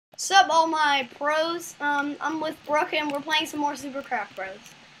Sup, all my pros. I'm with Brooke, and we're playing some more Supercraft Bros.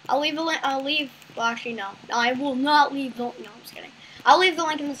 I'll leave the link. Well, actually, no. I will not leave the. No, I'm just kidding. I'll leave the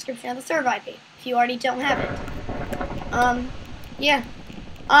link in the description of the server IP if you already don't have it. Yeah.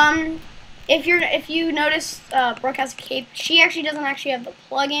 If you notice, Brooke has a cape. She actually doesn't actually have the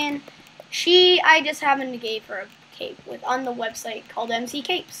plugin. I just happened to gave her a cape on the website called MC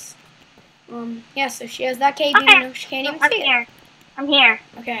Capes. Yeah, so she has that cape, even though she can't even see it. I'm here.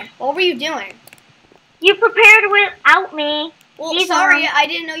 Okay. What were you doing? You prepared without me. Well, sorry, I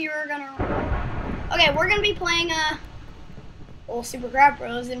didn't know you were gonna. Okay, we're gonna be playing Supercraft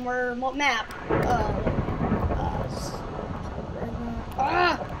Bros. And we're what map?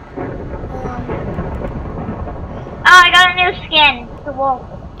 I got a new skin. The wolf.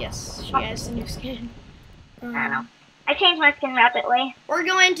 Yes, she has a new skin. I don't know. I changed my skin rapidly. We're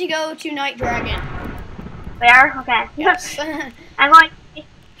going to go to Night Dragon. Where? Okay. Yes. I'm going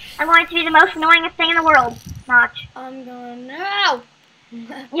to be the most annoying thing in the world. Notch. I'm going no.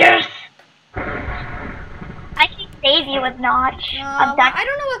 Yes. I can save you with Notch. Well, I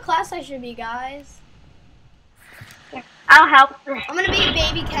don't know what class I should be, guys. Here, I'll help. I'm gonna be a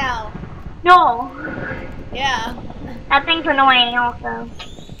baby cow. No. Yeah. That thing's annoying also.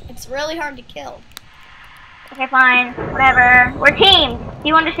 It's really hard to kill. Okay, fine. Whatever. We're teams. Do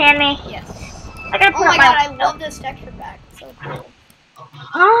you understand me? Yes. I gotta put oh my god, I love this texture pack. It's so cool.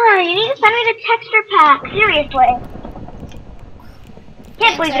 Oh, you need to send me the texture pack. Seriously.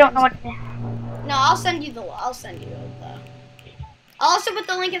 Can't believe you don't know what to do. No, I'll send you the. I'll also put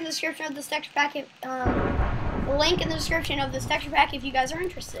the link in the description of this texture pack. The link in the description of this texture pack if you guys are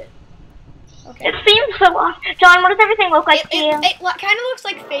interested. Okay. It seems so awesome. John, what does everything look like to you? It kind of looks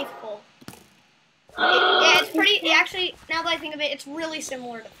like Faithful. Yeah, it's pretty. Actually, now that I think of it, it's really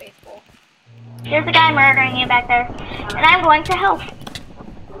similar to Faithful. There's a guy murdering you back there, and I'm going to help.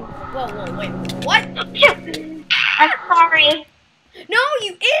 Whoa, wait, what? I'm sorry. No,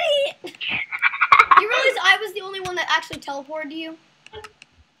 you idiot! You realize I was the only one that actually teleported to you?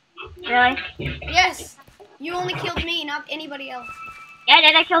 Really? Yes. You only killed me, not anybody else. Yeah, I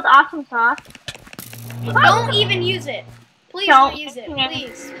did. I killed Awesome Sauce. Don't even use it. Please don't use it. Please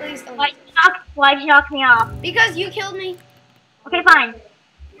don't use it. Why'd you knock me off? Because you killed me. Okay, fine.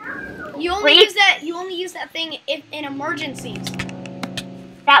 You only use that. You only use that thing in emergencies.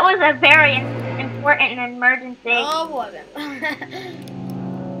 That was a very important emergency. Oh, it wasn't.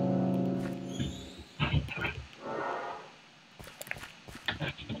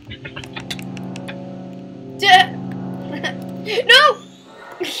 No!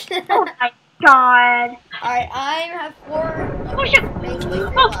 Oh my god. Alright, I have 4. Oh shit!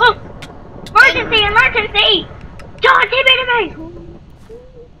 Emergency! John, take me to me!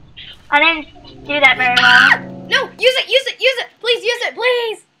 I didn't do that very well. No! Use it! Please use it,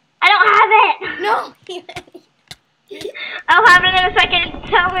 please! I don't have it! No! I'll have it in a second.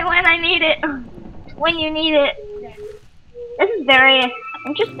 Tell me when I need it. When you need it. Okay. This is very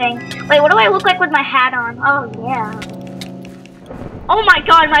interesting. Wait, what do I look like with my hat on? Oh, yeah. Oh my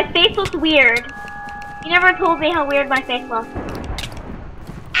god, my face looks weird. You never told me how weird my face looks.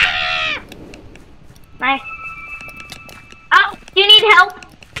 Ah! Nice. Oh, do you need help?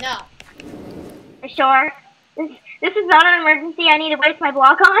 No. For sure. This is not an emergency. I need to waste my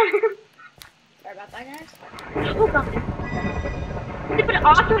block on. Sorry about that, guys. Oh god. Stupid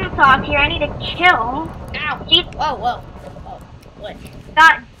Awesome Sauce here. I need to kill. Ow. Jeez. Whoa. Glitch.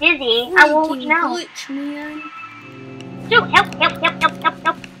 Got dizzy. I won't know. Glitch, man. Dude, help.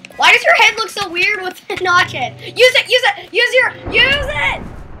 Why does your head look so weird with the notch head? Use it! Use it!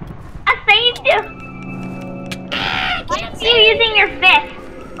 I saved you. Why are you using your fist?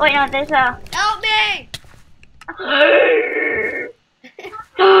 Wait, no, there's a... Help me!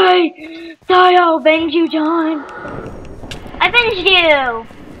 Die, I'll avenge you, John. I avenged you.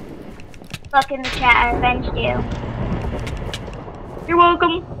 Look in the chat, I avenged you. You're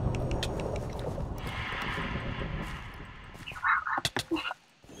welcome.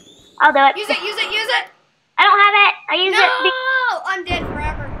 I'll do it. Use it! I don't have it. I used it. No! I'm dead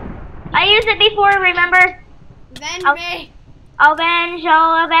forever. I used it before, remember? Avenge me. I'll avenge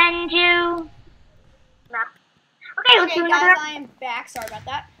you. No. Okay, let's do another. Guys, I am back. Sorry about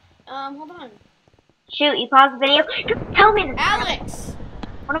that. Hold on. Shoot, you paused the video. Just tell me this. Alex!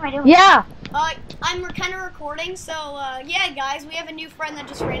 What am I doing? Yeah! I'm kind of recording, so, yeah, guys, we have a new friend that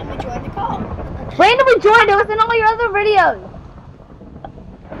just randomly joined the call. Randomly joined! It was in all your other videos!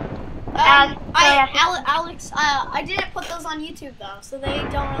 Alex, I didn't put those on YouTube, though, so they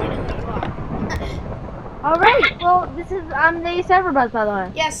don't really know who you are. Alright, well, I'm the server buzz, by the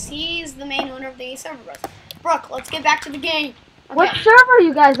way. Yes, he's the main owner of the server buzz. Brooke, let's get back to the game. What Okay. server are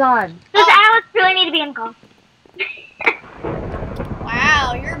you guys on? Does Alex really need to be in call?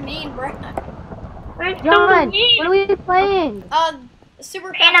 Wow, you're mean, bro. We're so John, mean. what are we playing? Super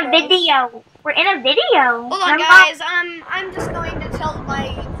We're in a Bros. video. We're in a video. Hold on, Remember? guys. I'm just going to tell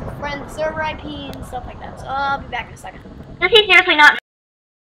my friend the server IP and stuff like that. So I'll be back in a second. This is seriously not.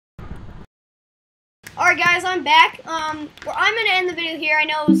 Alright, guys, I'm back. I'm gonna end the video here. I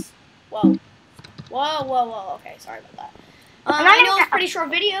know it was. Whoa. Okay, sorry about that. I know it was a pretty short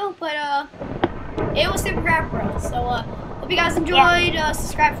video, but it was Super Bros. So hope you guys enjoyed.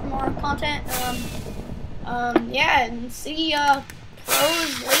 Subscribe for more content. Yeah, and see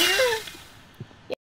pros later.